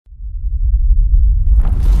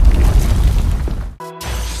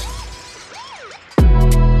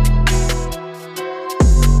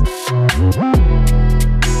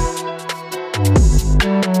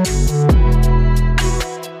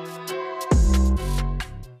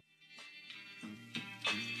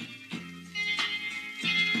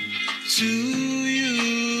To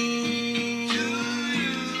you,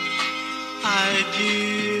 I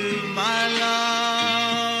give my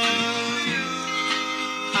love.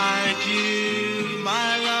 I give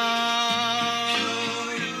my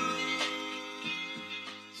love.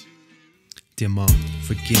 Dear Mom,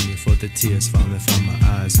 forgive me for the tears falling from my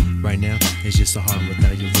eyes. Right now, it's just so hard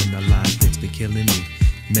without you in my life. It's been killing me,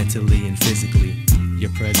 mentally and physically.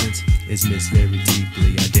 Your presence is missed very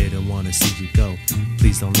deeply. I didn't want to see you go.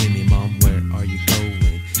 Please don't leave me, Mom. Where are you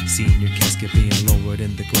going? Seeing your casket being lowered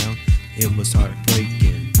in the ground, it was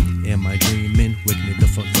heartbreaking. Am I dreaming? Wake me the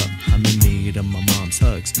fuck up. I'm in need of my mom's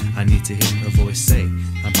hugs. I need to hear her voice say,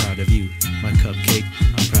 I'm proud of you, my cupcake.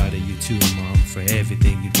 I'm proud of you too, Mom, for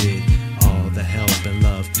everything you did. All the help and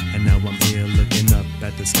love. And now I'm here looking up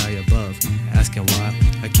at the sky above, asking why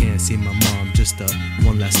I can't see my mom just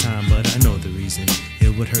one last time. But I know the reason. It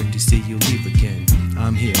would hurt to see you leave again.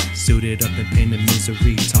 I'm here, suited up in pain and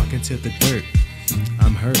misery, talking to the dirt.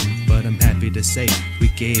 I'm hurt, but I'm happy to say we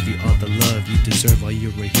gave you all the love you deserve while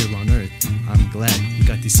you were here on earth. I'm glad you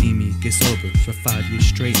got to see me get sober for 5 years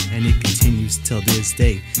straight, and it continues till this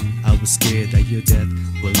day. I was scared that your death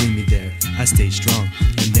would leave me there. I stayed strong,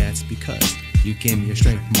 and that's because you gave me your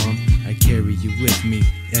strength, Mom. I carry you with me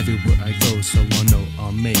everywhere I go, so I know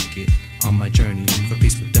I'll make it on my journey for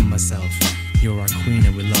peace within myself. You're our queen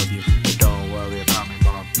and we love you. But don't worry about me,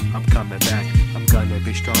 Mom. I'm coming back. I'm gonna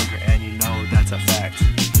be stronger, and you know that's a fact.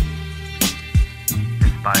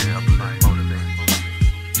 Inspire, uplift, motivate.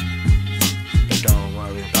 But don't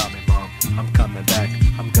worry about me, Mom. I'm coming back.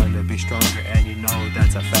 I'm gonna be stronger, and you know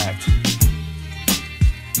that's a fact.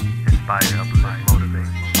 Inspire, uplift, motivate.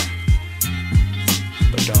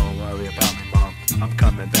 But don't worry about me, Mom. I'm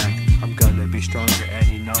coming back. I'm gonna be stronger, and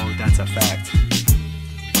you know that's a fact.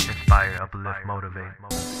 Inspire, uplift, motivate.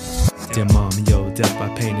 Dear Mom, yo, death by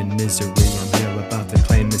pain and misery. I'm here about to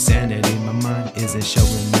claim insanity. My mind isn't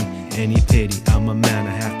showing me any pity. I'm a man,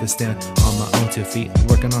 I have to stand on my own 2 feet,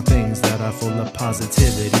 working on things that are full of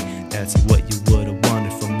positivity. That's what you would have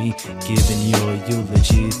wanted from me, giving your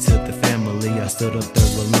eulogy to the family. I stood up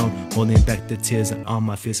there alone, holding back the tears and all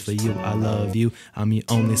my fears for you. I love you, I'm your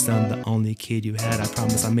only son, the only kid you had. I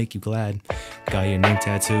promise I'll make you glad. Got your name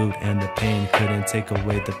tattooed, and the pain couldn't take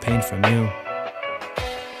away the pain from you.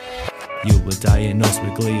 You were diagnosed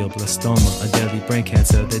with glioblastoma, a deadly brain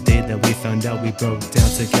cancer. The day that we found out, we broke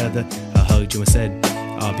down together. I hugged you and said,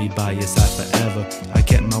 I'll be by your side forever. I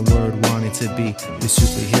kept my word, wanting to be your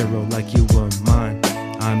superhero like you were mine.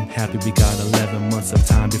 I'm happy we got 11 months of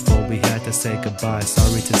time before we had to say goodbye.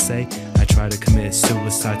 Sorry to say, I tried to commit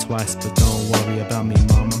suicide twice, but don't worry about me,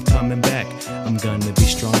 Mom. I'm coming back. I'm gonna be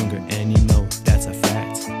stronger, and you know that's a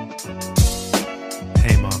fact.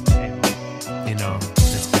 Hey, Mom. You know,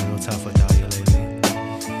 it's been real tough without you lately.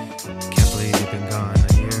 Can't believe you've been gone a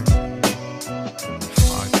year.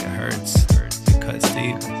 Fuck, it hurts. It cuts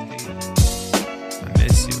deep. I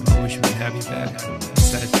miss you. I wish we could have you back. The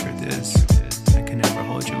sad truth is, I can never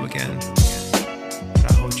hold you again. But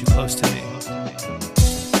I hold you close to me. I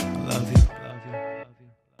love you.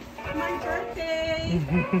 My birthday!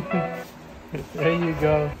 There you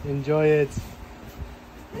go. Enjoy it.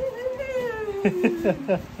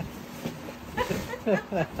 It's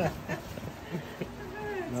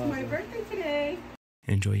my birthday today.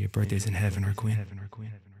 Enjoy your birthdays in heaven, R.I.P.